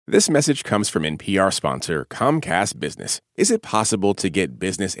This message comes from NPR sponsor Comcast Business. Is it possible to get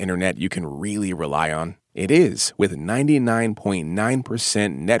business internet you can really rely on? It is, with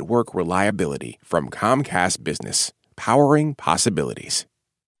 99.9% network reliability from Comcast Business, powering possibilities.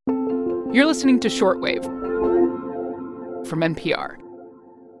 You're listening to Shortwave from NPR.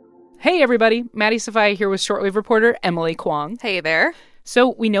 Hey, everybody. Maddie Safai here with Shortwave reporter Emily Kwong. Hey there.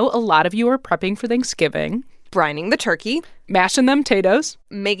 So we know a lot of you are prepping for Thanksgiving. Brining the turkey. Mashing them potatoes.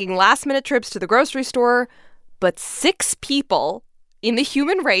 Making last-minute trips to the grocery store. But 6 people in the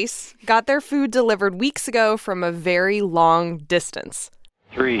human race got their food delivered weeks ago from a very long distance.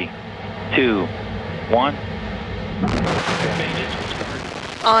 3, 2, 1.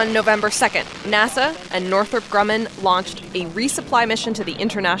 On November 2nd, NASA and Northrop Grumman launched a resupply mission to the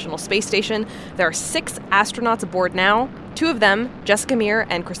International Space Station. There are 6 astronauts aboard now. 2 of them, Jessica Meir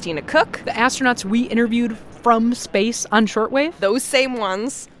and Christina Cook. The astronauts we interviewed from space on Shortwave. Those same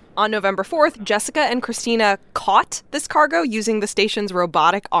ones. On November 4th, Jessica and Christina caught this cargo using the station's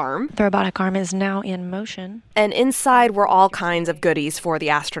robotic arm. The robotic arm is now in motion. And inside were all kinds of goodies for the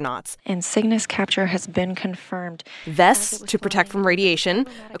astronauts. And Cygnus capture has been confirmed. Vests to protect from radiation,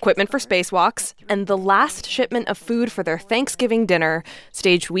 equipment for spacewalks, and the last shipment of food for their Thanksgiving dinner,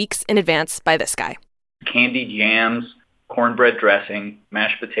 staged weeks in advance by this guy. Candied yams, cornbread dressing,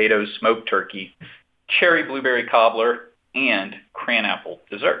 mashed potatoes, smoked turkey, cherry blueberry cobbler, and cranapple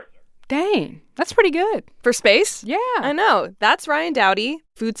dessert. Dang, that's pretty good. For space? Yeah. I know. That's Ryan Dowdy,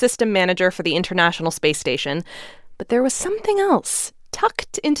 food system manager for the International Space Station. But there was something else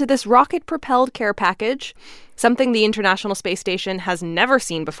tucked into this rocket-propelled care package, something the International Space Station has never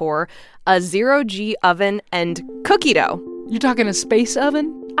seen before, a zero-G oven and cookie dough. You're talking a space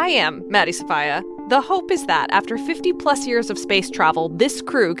oven? I am, Maddie Safaya. The hope is that after 50-plus years of space travel, this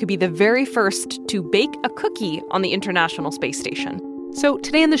crew could be the very first to bake a cookie on the International Space Station. So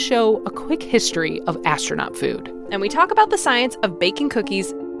today on the show, a quick history of astronaut food. And we talk about the science of baking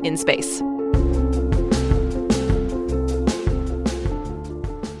cookies in space.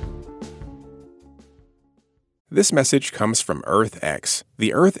 This message comes from EarthX.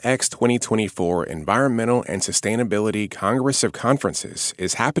 The EarthX 2024 Environmental and Sustainability Congress of Conferences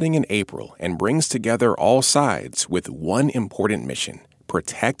is happening in April and brings together all sides with one important mission: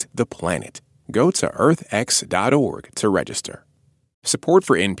 protect the planet. Go to earthx.org to register. Support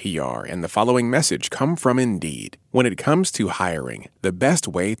for NPR and the following message come from Indeed. When it comes to hiring, the best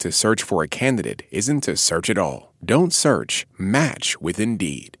way to search for a candidate isn't to search at all. Don't search, match with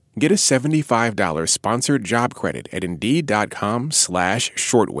Indeed. Get a $75 sponsored job credit at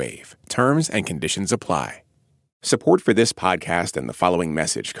Indeed.com/shortwave. Terms and conditions apply. Support for this podcast and the following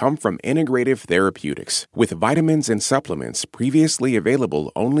message come from Integrative Therapeutics, with vitamins and supplements previously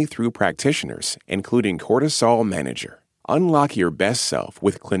available only through practitioners, including Cortisol Manager. Unlock your best self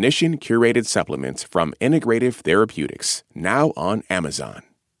with clinician-curated supplements from Integrative Therapeutics, now on Amazon.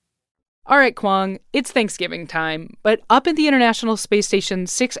 All right, Kwong, it's Thanksgiving time, but up at the International Space Station,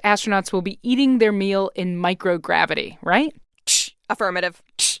 6 astronauts will be eating their meal in microgravity, right? Affirmative.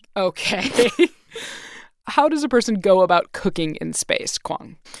 Okay. How does a person go about cooking in space,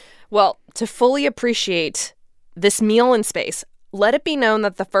 Kwong? Well, to fully appreciate this meal in space, let it be known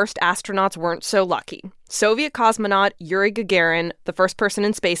that the first astronauts weren't so lucky. Soviet cosmonaut Yuri Gagarin, the first person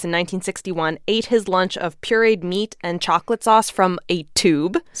in space in 1961, ate his lunch of pureed meat and chocolate sauce from a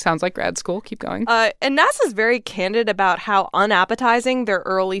tube. Sounds like grad school. Keep going. And NASA's very candid about how unappetizing their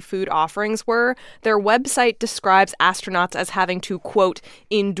early food offerings were. Their website describes astronauts as having to, quote,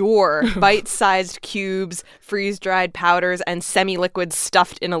 endure bite-sized cubes, freeze-dried powders, and semi-liquids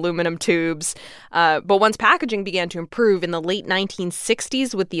stuffed in aluminum tubes. But once packaging began to improve in the late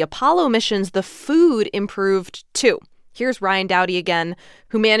 1960s with the Apollo missions, the food improved too. Here's Ryan Dowdy again,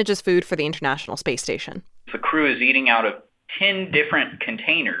 who manages food for the International Space Station. The crew is eating out of 10 different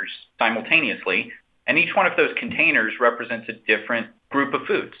containers simultaneously, and each one of those containers represents a different group of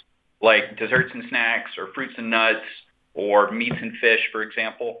foods, like desserts and snacks, or fruits and nuts, or meats and fish, for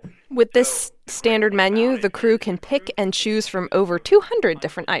example. With this standard menu, the crew can pick and choose from over 200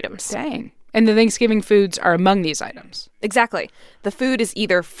 different items. Dang. And the Thanksgiving foods are among these items. Exactly. The food is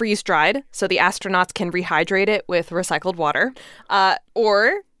either freeze-dried, so the astronauts can rehydrate it with recycled water,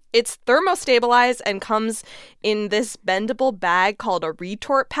 or it's thermostabilized and comes in this bendable bag called a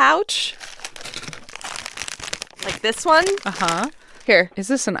retort pouch. Like this one. Uh-huh. Here. Is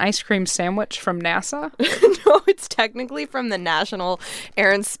this an ice cream sandwich from NASA? No, it's technically from the National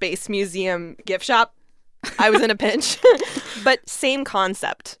Air and Space Museum gift shop. I was in a pinch. But same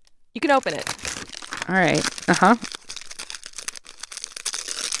concept. You can open it. All right. Uh-huh.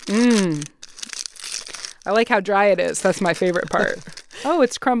 I like how dry it is. That's my favorite part. Oh,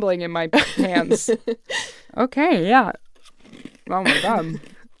 it's crumbling in my hands. Okay, yeah. Oh, my God.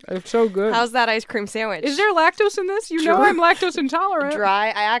 It's so good. How's that ice cream sandwich? Is there lactose in this? You know I'm lactose intolerant. Dry.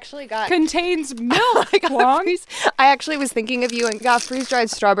 I actually got... Contains milk, I actually was thinking of you and got freeze-dried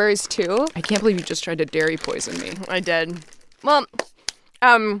strawberries, too. I can't believe you just tried to dairy poison me. I did. Well,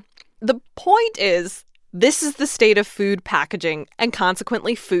 the point is, this is the state of food packaging and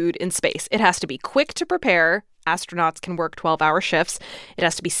consequently food in space. It has to be quick to prepare. Astronauts can work 12-hour shifts. It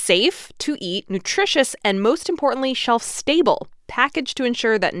has to be safe to eat, nutritious, and most importantly, shelf-stable. Packaged to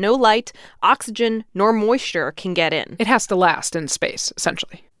ensure that no light, oxygen, nor moisture can get in. It has to last in space,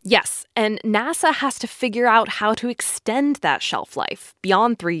 essentially. Yes, and NASA has to figure out how to extend that shelf life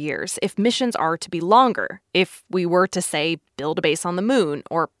beyond 3 years if missions are to be longer, if we were to, say, build a base on the moon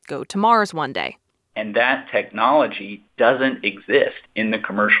or go to Mars one day. And that technology doesn't exist in the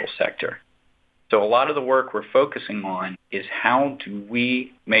commercial sector. So a lot of the work we're focusing on is how do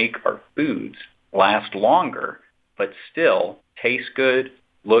we make our foods last longer, but still taste good,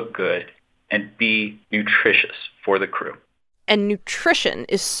 look good, and be nutritious for the crew. And nutrition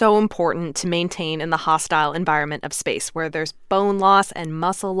is so important to maintain in the hostile environment of space, where there's bone loss and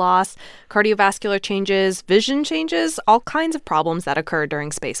muscle loss, cardiovascular changes, vision changes, all kinds of problems that occur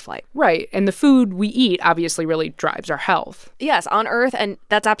during spaceflight. Right, and the food we eat obviously really drives our health. Yes, on Earth, and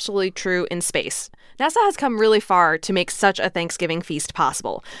that's absolutely true in space. NASA has come really far to make such a Thanksgiving feast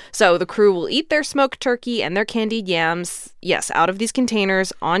possible. So the crew will eat their smoked turkey and their candied yams, yes, out of these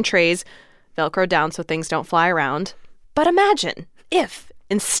containers, on trays, Velcro down so things don't fly around. But imagine if,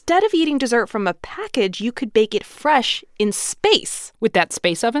 instead of eating dessert from a package, you could bake it fresh in space. With that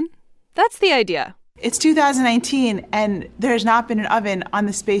space oven? That's the idea. It's 2019, and there has not been an oven on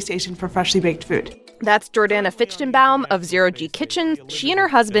the space station for freshly baked food. That's Jordana Fichtenbaum of Zero G Kitchen. She and her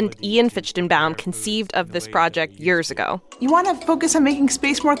husband, Ian Fichtenbaum, conceived of this project years ago. You want to focus on making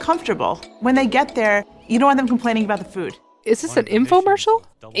space more comfortable. When they get there, you don't want them complaining about the food. Is this an infomercial?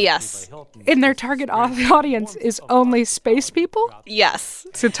 Yes. And their target audience is only space people? Yes.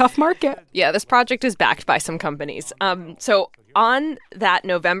 It's a tough market. Yeah, this project is backed by some companies. So on that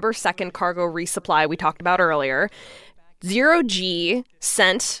November 2nd cargo resupply we talked about earlier, Zero G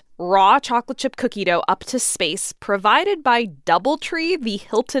sent raw chocolate chip cookie dough up to space, provided by DoubleTree, the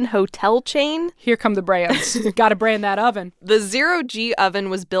Hilton hotel chain. Here come the brands. Gotta brand that oven. The Zero G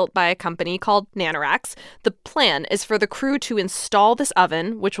oven was built by a company called Nanoracks. The plan is for the crew to install this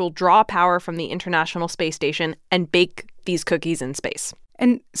oven, which will draw power from the International Space Station, and bake these cookies in space.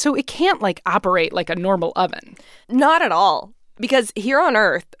 And so it can't, operate like a normal oven. Not at all. Because here on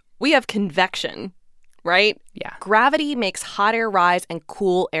Earth, we have convection. Right? Yeah. Gravity makes hot air rise and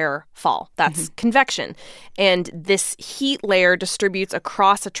cool air fall. That's convection. And this heat layer distributes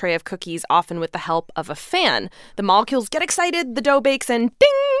across a tray of cookies, often with the help of a fan. The molecules get excited, the dough bakes, and ding!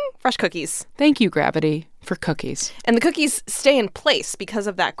 Fresh cookies. Thank you, gravity, for cookies. And the cookies stay in place because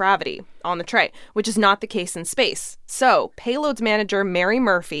of that gravity on the tray, which is not the case in space. So, payloads manager Mary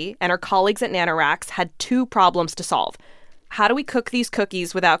Murphy and her colleagues at Nanoracks had two problems to solve. How do we cook these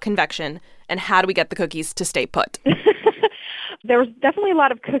cookies without convection? And how do we get the cookies to stay put? There was definitely a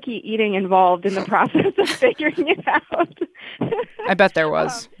lot of cookie eating involved in the process of figuring it out. I bet there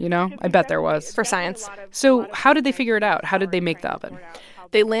was, I bet there was. For science. So how did they figure it out? How did they make the oven?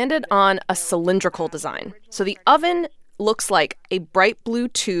 They landed on a cylindrical design. So the oven looks like a bright blue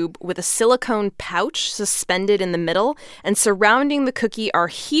tube with a silicone pouch suspended in the middle, and surrounding the cookie are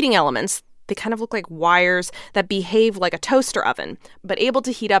heating elements. They kind of look like wires that behave like a toaster oven, but able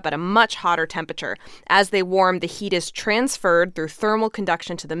to heat up at a much hotter temperature. As they warm, the heat is transferred through thermal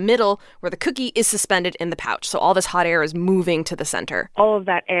conduction to the middle, where the cookie is suspended in the pouch. So all this hot air is moving to the center. All of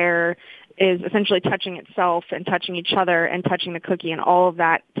that air is essentially touching itself and touching each other and touching the cookie, and all of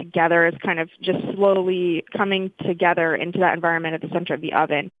that together is kind of just slowly coming together into that environment at the center of the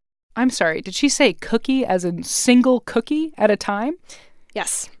oven. I'm sorry, did she say cookie as in single cookie at a time?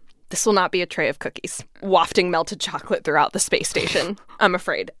 Yes. This will not be a tray of cookies, wafting melted chocolate throughout the space station, I'm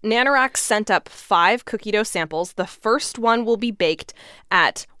afraid. Nanoracks sent up 5 cookie dough samples. The first one will be baked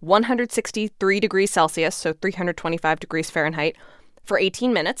at 163 degrees Celsius, so 325 degrees Fahrenheit, for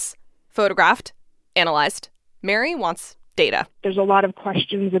 18 minutes, photographed, analyzed. Mary wants data. There's a lot of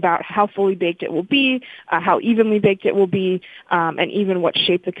questions about how fully baked it will be, how evenly baked it will be, and even what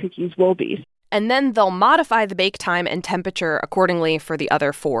shape the cookies will be. And then they'll modify the bake time and temperature accordingly for the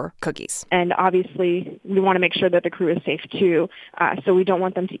other 4 cookies. And obviously, we want to make sure that the crew is safe too. So we don't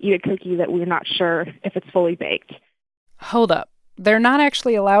want them to eat a cookie that we're not sure if it's fully baked. Hold up. They're not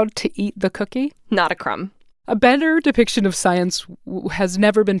actually allowed to eat the cookie? Not a crumb. A better depiction of science has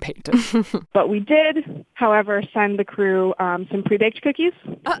never been painted. But we did, however, send the crew some pre-baked cookies.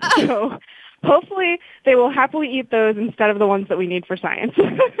 So hopefully they will happily eat those instead of the ones that we need for science.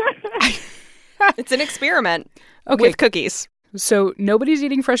 It's an experiment Okay. with cookies. So nobody's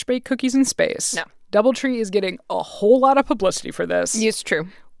eating fresh baked cookies in space. No. Doubletree is getting a whole lot of publicity for this. It's true.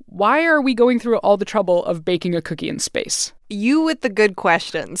 Why are we going through all the trouble of baking a cookie in space? You with the good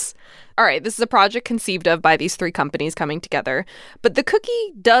questions. All right, this is a project conceived of by these 3 companies coming together. But the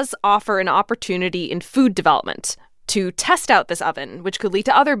cookie does offer an opportunity in food development to test out this oven, which could lead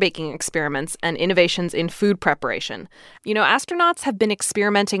to other baking experiments and innovations in food preparation. You know, astronauts have been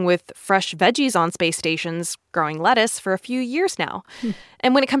experimenting with fresh veggies on space stations, growing lettuce for a few years now.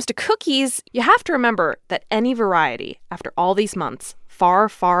 And when it comes to cookies, you have to remember that any variety, after all these months, far,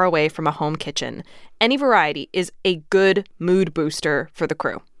 far away from a home kitchen, any variety is a good mood booster for the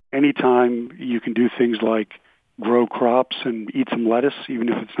crew. Anytime you can do things like grow crops and eat some lettuce, even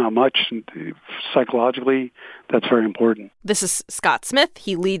if it's not much, and psychologically, that's very important. This is Scott Smith.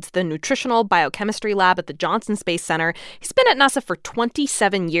 He leads the Nutritional Biochemistry Lab at the Johnson Space Center. He's been at NASA for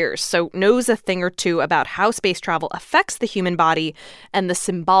 27 years, so knows a thing or two about how space travel affects the human body and the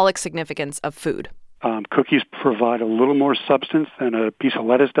symbolic significance of food. Cookies provide a little more substance than a piece of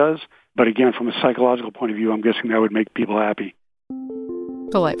lettuce does, but again, from a psychological point of view, I'm guessing that would make people happy.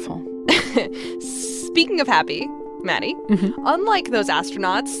 Delightful. Speaking of happy, Maddie, unlike those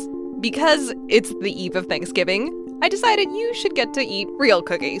astronauts, because it's the eve of Thanksgiving, I decided you should get to eat real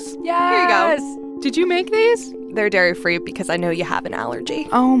cookies. Yes! Here you go. Did you make these? They're dairy-free because I know you have an allergy.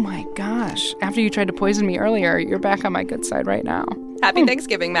 Oh my gosh. After you tried to poison me earlier, you're back on my good side right now. Happy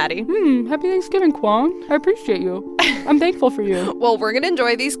Thanksgiving, Maddie. Happy Thanksgiving, Kwong. I appreciate you. I'm thankful for you. Well, we're going to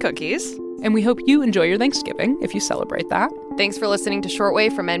enjoy these cookies. And we hope you enjoy your Thanksgiving if you celebrate that. Thanks for listening to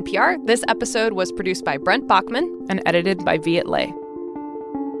Shortwave from NPR. This episode was produced by Brent Bachman and edited by Viet Le.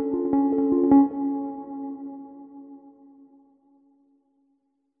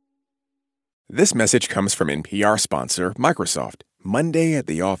 This message comes from NPR sponsor Microsoft. Monday at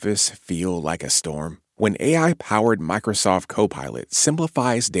the office feel like a storm? When AI-powered Microsoft Copilot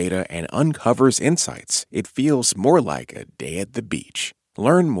simplifies data and uncovers insights, it feels more like a day at the beach.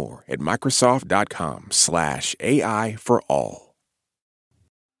 Learn more at Microsoft.com/AI for all.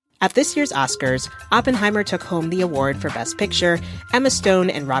 At this year's Oscars, Oppenheimer took home the award for Best Picture, Emma Stone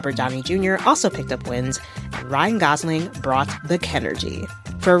and Robert Downey Jr. also picked up wins, and Ryan Gosling brought the Kenergy.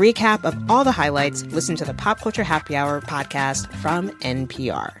 For a recap of all the highlights, listen to the Pop Culture Happy Hour podcast from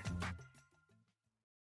NPR.